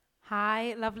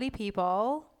Hi, lovely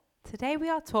people. Today we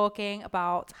are talking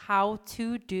about how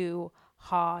to do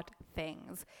hard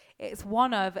things. It's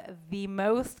one of the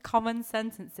most common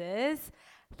sentences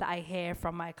that I hear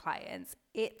from my clients.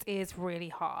 It is really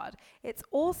hard. It's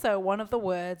also one of the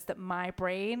words that my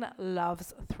brain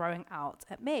loves throwing out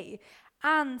at me.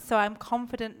 And so I'm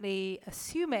confidently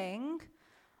assuming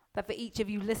that for each of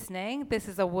you listening, this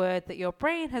is a word that your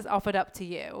brain has offered up to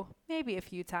you, maybe a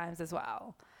few times as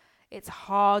well. It's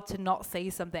hard to not say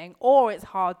something, or it's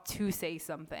hard to say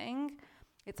something.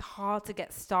 It's hard to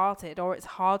get started, or it's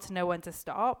hard to know when to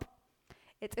stop.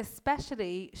 It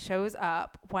especially shows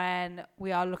up when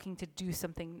we are looking to do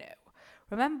something new.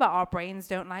 Remember, our brains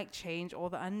don't like change or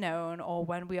the unknown, or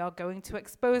when we are going to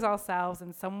expose ourselves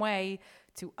in some way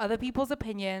to other people's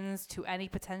opinions, to any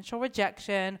potential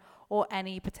rejection, or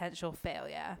any potential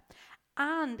failure.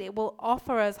 And it will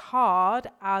offer us hard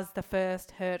as the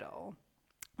first hurdle.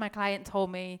 My client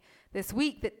told me this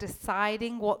week that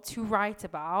deciding what to write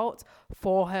about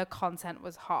for her content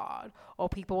was hard. Or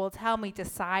people will tell me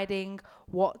deciding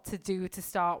what to do to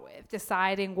start with,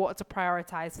 deciding what to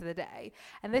prioritize for the day.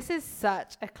 And this is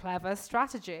such a clever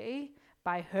strategy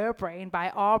by her brain,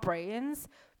 by our brains,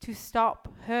 to stop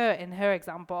her, in her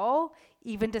example,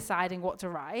 even deciding what to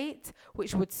write,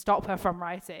 which would stop her from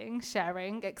writing,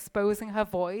 sharing, exposing her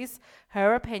voice,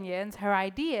 her opinions, her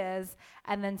ideas,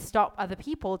 and then stop other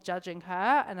people judging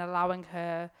her and allowing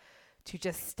her to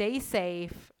just stay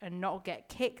safe and not get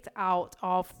kicked out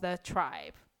of the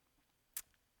tribe.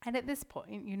 And at this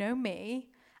point, you know me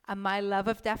and my love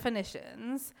of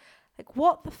definitions, like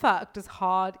what the fuck does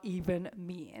hard even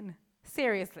mean?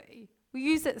 Seriously. We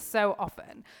use it so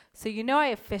often. So I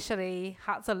officially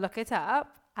had to look it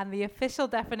up, and the official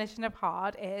definition of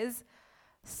hard is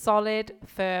solid,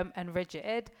 firm, and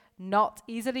rigid, not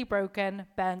easily broken,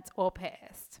 bent, or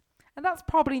pierced. And that's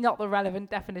probably not the relevant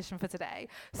definition for today.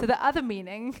 So the other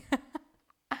meaning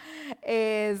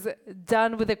is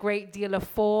done with a great deal of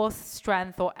force,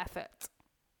 strength, or effort.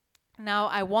 Now,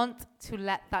 I want to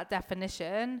let that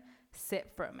definition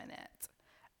sit for a minute.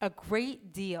 A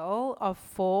great deal of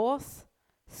force,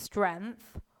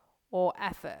 strength, or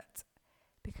effort.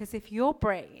 Because if your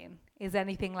brain is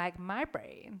anything like my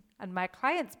brain and my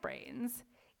clients' brains,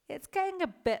 it's getting a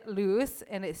bit loose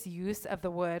in its use of the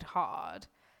word hard.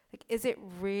 Like, is it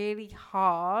really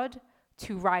hard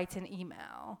to write an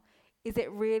email? Is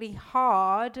it really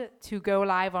hard to go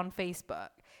live on Facebook?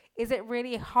 Is it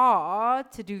really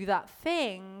hard to do that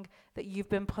thing that you've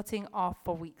been putting off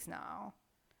for weeks now?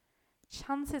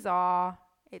 Chances are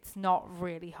it's not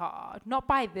really hard, not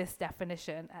by this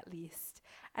definition at least.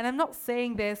 And I'm not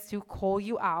saying this to call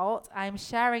you out. I'm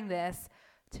sharing this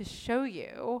to show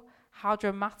you how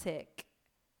dramatic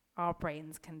our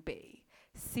brains can be.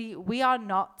 See, we are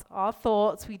not our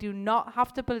thoughts. We do not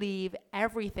have to believe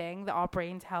everything that our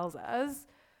brain tells us,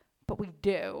 but we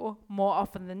do, more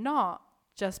often than not,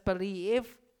 just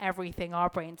believe everything our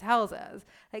brain tells us.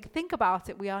 Like, think about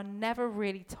it. We are never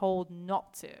really told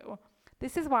not to.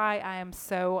 This is why I am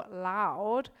so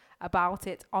loud about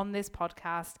it on this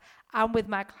podcast and with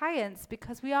my clients,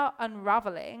 because we are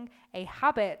unraveling a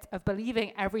habit of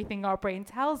believing everything our brain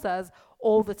tells us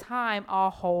all the time, our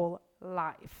whole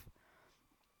life.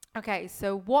 Okay,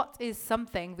 so what is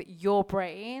something that your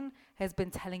brain has been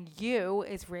telling you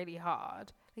is really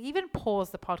hard? Even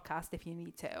pause the podcast if you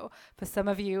need to. For some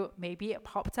of you, maybe it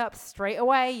popped up straight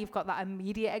away. You've got that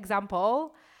immediate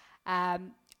example.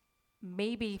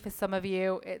 Maybe for some of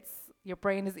you, it's your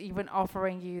brain is even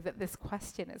offering you that this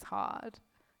question is hard.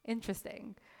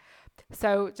 Interesting.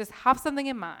 So just have something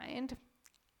in mind.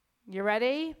 You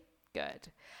ready? Good.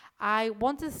 I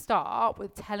want to start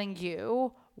with telling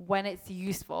you when it's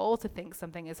useful to think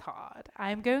something is hard.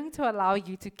 I'm going to allow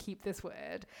you to keep this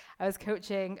word. I was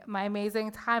coaching my amazing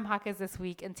time hackers this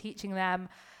week and teaching them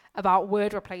about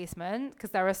word replacement, because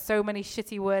there are so many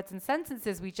shitty words and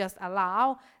sentences we just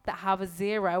allow that have a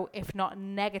zero, if not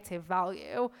negative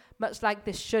value, much like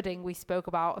the shoulding we spoke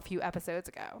about a few episodes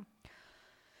ago.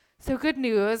 So good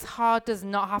news, hard does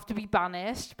not have to be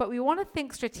banished, but we want to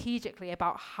think strategically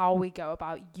about how we go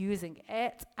about using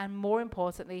it, and more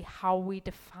importantly, how we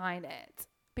define it.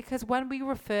 Because when we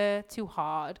refer to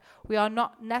hard, we are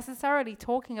not necessarily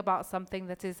talking about something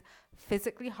that is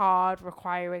physically hard,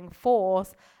 requiring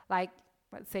force, like,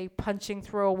 let's say, punching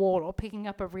through a wall or picking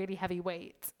up a really heavy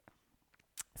weight.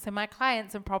 So my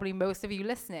clients, and probably most of you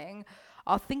listening,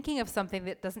 are thinking of something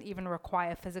that doesn't even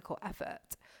require physical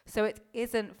effort. So it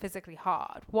isn't physically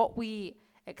hard. What we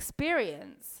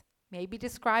experience may be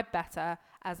described better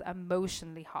as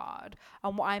emotionally hard.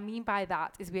 And what I mean by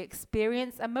that is we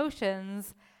experience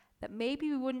emotions that maybe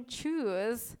we wouldn't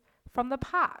choose from the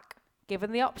pack.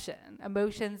 given the option.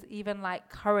 Emotions even like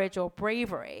courage or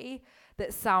bravery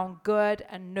that sound good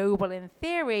and noble in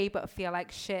theory but feel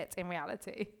like shit in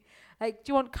reality. Like,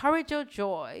 do you want courage or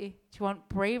joy? Do you want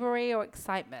bravery or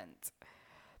excitement?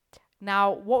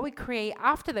 Now, what we create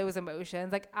after those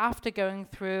emotions, like after going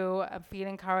through and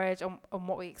feeling courage and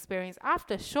what we experience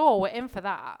after, sure, we're in for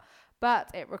that.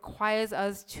 But it requires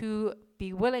us to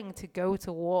be willing to go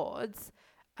towards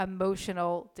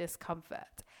emotional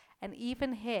discomfort. And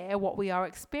even here, what we are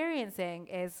experiencing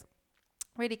is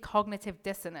really cognitive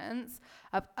dissonance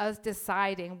of us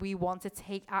deciding we want to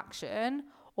take action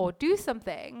or do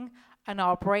something, and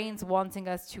our brains wanting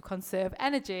us to conserve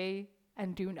energy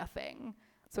and do nothing.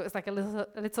 So it's like a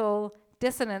little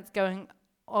dissonance going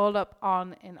all up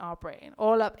in our brain,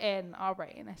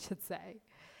 I should say.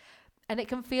 And it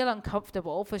can feel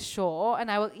uncomfortable for sure. And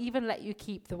I will even let you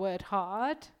keep the word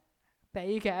hard. There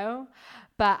you go.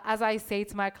 But as I say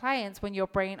to my clients, when your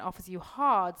brain offers you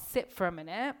hard, sit for a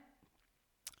minute,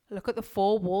 look at the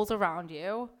four walls around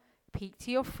you, peek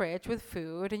to your fridge with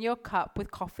food and your cup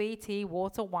with coffee, tea,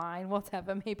 water, wine,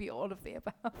 whatever, maybe all of the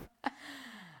above.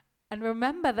 And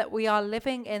remember that we are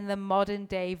living in the modern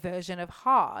day version of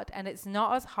hard, and it's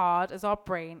not as hard as our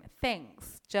brain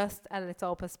thinks. Just a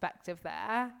little perspective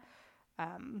there.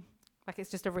 Like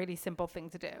it's just a really simple thing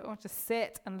to do. Just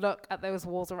sit and look at those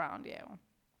walls around you.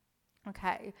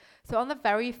 Okay, so on the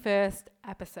very first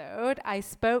episode, I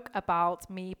spoke about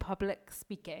me public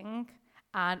speaking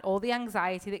and all the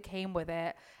anxiety that came with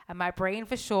it. And my brain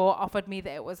for sure offered me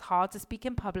that it was hard to speak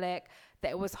in public,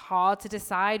 that it was hard to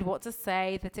decide what to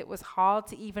say, that it was hard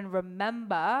to even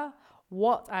remember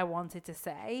what I wanted to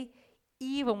say,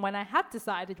 even when I had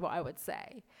decided what I would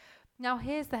say. Now,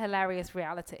 here's the hilarious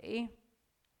reality.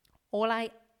 All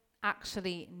I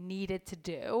actually needed to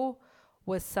do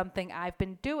was something I've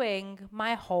been doing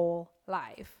my whole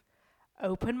life.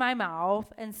 Open my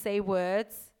mouth and say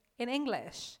words in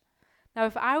English. Now,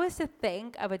 if I was to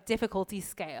think of a difficulty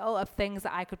scale of things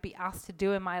that I could be asked to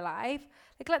do in my life,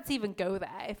 like let's even go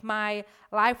there. If my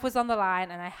life was on the line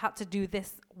and I had to do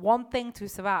this one thing to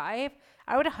survive,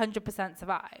 I would 100%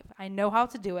 survive. I know how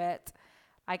to do it.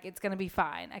 Like it's going to be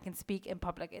fine. I can speak in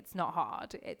public. It's not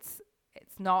hard. It's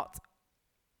not.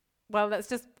 Well, let's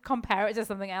just compare it to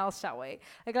something else, shall we?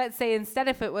 Like let's say instead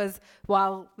if it was,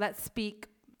 well, let's speak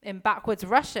in backwards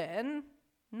Russian.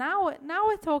 Now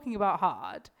we're talking about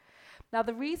hard. Now,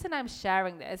 the reason I'm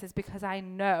sharing this is because I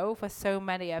know for so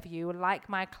many of you, like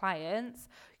my clients,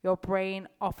 your brain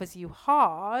offers you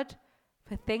hard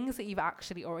for things that you've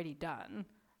actually already done.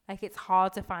 Like it's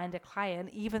hard to find a client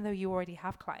even though you already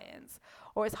have clients.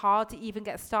 Or it's hard to even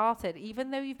get started even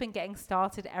though you've been getting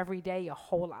started every day your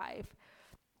whole life.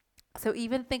 So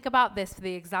even think about this for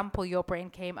the example your brain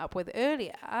came up with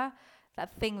earlier,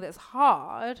 that thing that's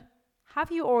hard.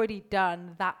 Have you already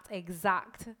done that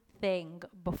exact thing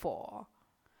before?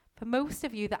 For most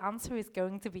of you, the answer is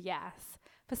going to be yes.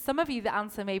 For some of you, the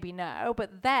answer may be no,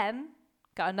 but then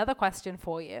got another question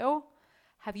for you.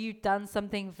 Have you done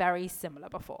something very similar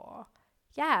before?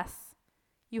 Yes,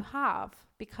 you have,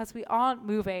 because we aren't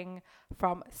moving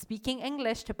from speaking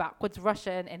English to backwards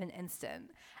Russian in an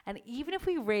instant. And even if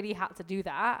we really had to do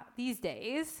that these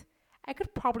days, I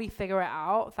could probably figure it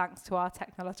out thanks to our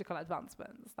technological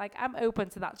advancements. Like I'm open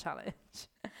to that challenge.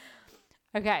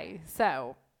 Okay,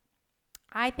 so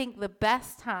I think the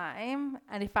best time,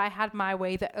 and if I had my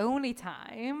way, the only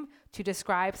time to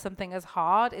describe something as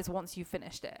hard is once you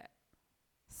finished it.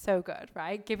 So good,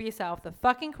 right? Give yourself the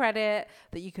fucking credit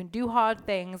that you can do hard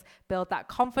things, build that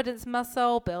confidence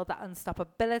muscle, build that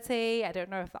unstoppability. I don't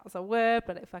know if that's a word,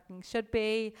 but it fucking should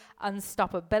be.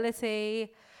 Unstoppability.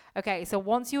 Okay, so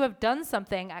once you have done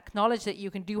something, acknowledge that you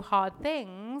can do hard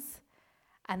things,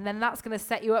 and then that's going to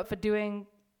set you up for doing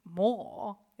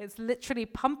more. It's literally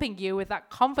pumping you with that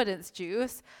confidence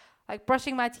juice. Like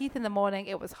brushing my teeth in the morning,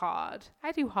 it was hard.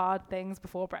 I do hard things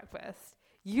before breakfast.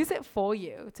 Use it for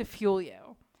you to fuel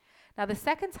you. Now, the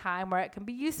second time where it can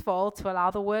be useful to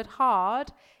allow the word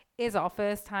hard is our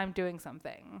first time doing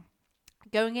something.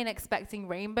 Going in expecting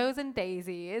rainbows and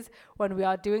daisies when we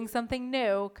are doing something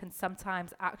new can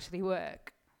sometimes actually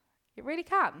work. It really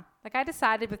can. Like I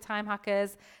decided with Time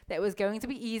Hackers that it was going to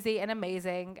be easy and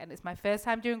amazing, and it's my first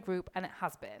time doing group, and it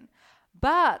has been.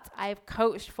 But I've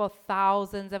coached for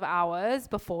thousands of hours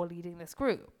before leading this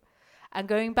group. And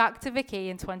going back to Vicky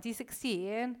in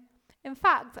 2016, in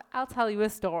fact, I'll tell you a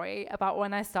story about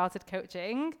when I started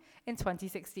coaching in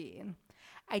 2016.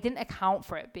 I didn't account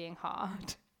for it being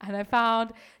hard. And I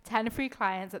found 10 free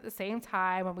clients at the same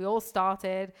time, and we all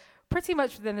started pretty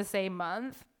much within the same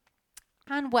month.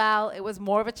 And well, it was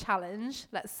more of a challenge,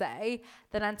 let's say,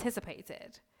 than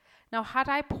anticipated. Now, had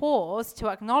I paused to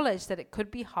acknowledge that it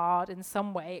could be hard in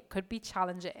some way, it could be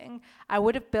challenging, I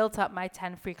would have built up my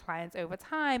 10 free clients over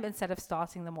time instead of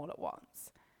starting them all at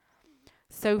once.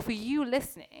 So for you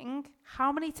listening,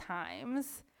 how many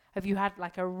times have you had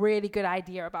like a really good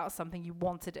idea about something you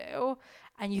want to do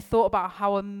and you thought about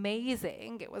how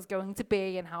amazing it was going to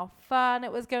be and how fun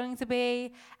it was going to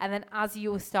be, and then as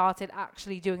you started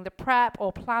actually doing the prep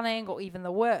or planning or even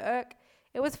the work,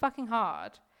 it was fucking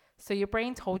hard. So your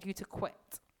brain told you to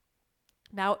quit.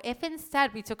 Now, if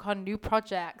instead we took on new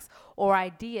projects or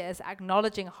ideas,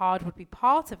 acknowledging hard would be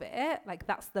part of it, like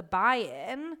that's the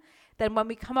buy-in, then when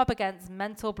we come up against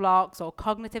mental blocks or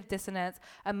cognitive dissonance,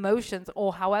 emotions,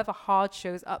 or however hard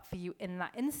shows up for you in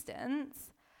that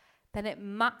instance, then it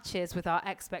matches with our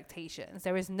expectations.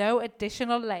 There is no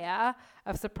additional layer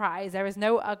of surprise. There is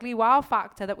no ugly wow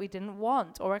factor that we didn't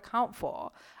want or account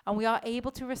for. And we are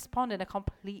able to respond in a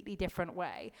completely different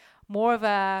way. More of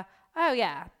a, oh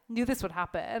yeah, knew this would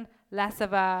happen. Less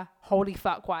of a, holy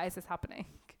fuck, why is this happening?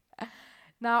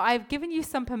 Now, I've given you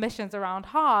some permissions around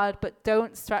hard, but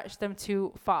don't stretch them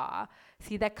too far.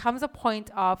 See, there comes a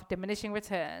point of diminishing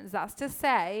returns. That's to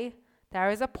say, there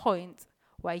is a point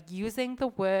where using the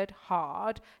word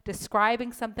hard,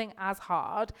 describing something as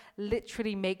hard,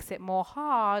 literally makes it more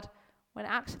hard when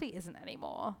it actually isn't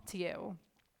anymore to you.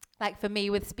 Like for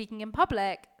me with speaking in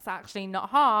public, it's actually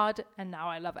not hard, and now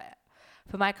I love it.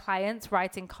 For my clients,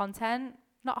 writing content,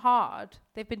 not hard.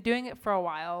 They've been doing it for a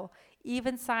while.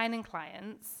 Even signing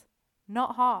clients,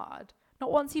 not hard.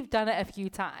 Not once you've done it a few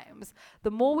times.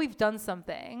 The more we've done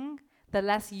something, the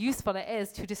less useful it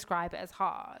is to describe it as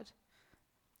hard.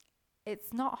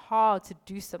 It's not hard to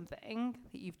do something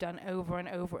that you've done over and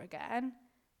over again.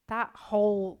 That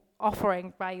whole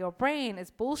offering by your brain is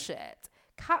bullshit.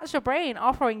 Catch your brain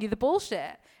offering you the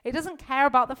bullshit. It doesn't care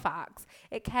about the facts.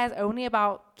 It cares only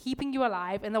about keeping you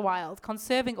alive in the wild,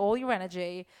 conserving all your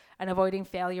energy, and avoiding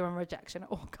failure and rejection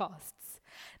at all costs.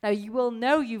 Now, you will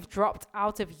know you've dropped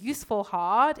out of useful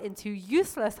hard into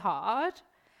useless hard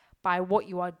by what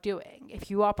you are doing.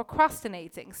 If you are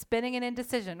procrastinating, spinning in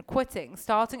indecision, quitting,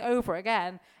 starting over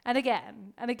again and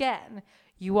again and again,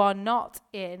 you are not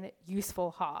in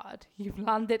useful hard. You've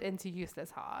landed into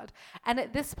useless hard. And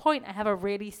at this point, I have a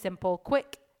really simple,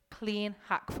 quick, clean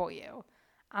hack for you.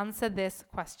 Answer this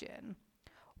question.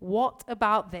 What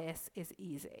about this is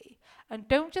easy? And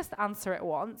don't just answer it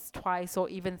once, twice, or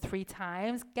even 3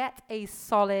 times. Get a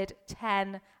solid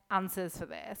 10 answers for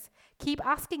this. Keep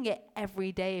asking it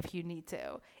every day if you need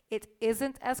to. It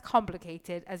isn't as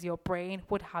complicated as your brain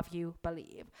would have you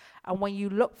believe. And when you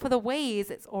look for the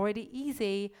ways it's already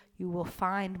easy, you will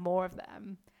find more of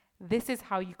them. This is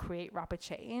how you create rapid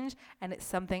change, and it's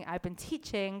something I've been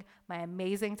teaching my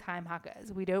amazing time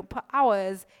hackers. We don't put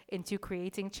hours into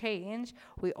creating change.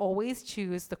 We always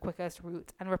choose the quickest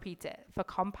route and repeat it for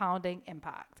compounding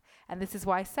impact. And this is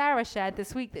why Sarah shared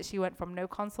this week that she went from no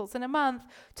consults in a month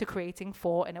to creating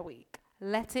 4 in a week.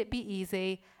 Let it be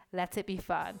easy. Let it be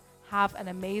fun. Have an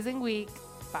amazing week.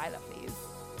 Bye, lovelies.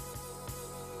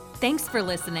 Thanks for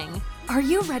listening. Are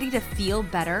you ready to feel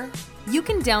better? You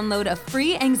can download a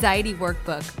free anxiety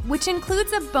workbook, which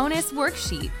includes a bonus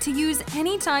worksheet to use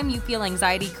anytime you feel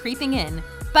anxiety creeping in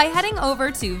by heading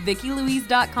over to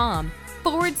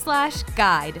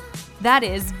VickiLouise.com/guide. That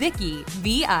is Vicky,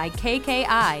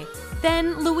 VIKKI,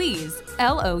 then Louise,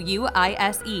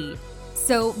 LOUISE.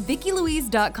 So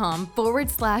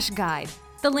VickiLouise.com/guide.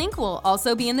 The link will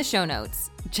also be in the show notes.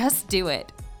 Just do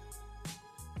it.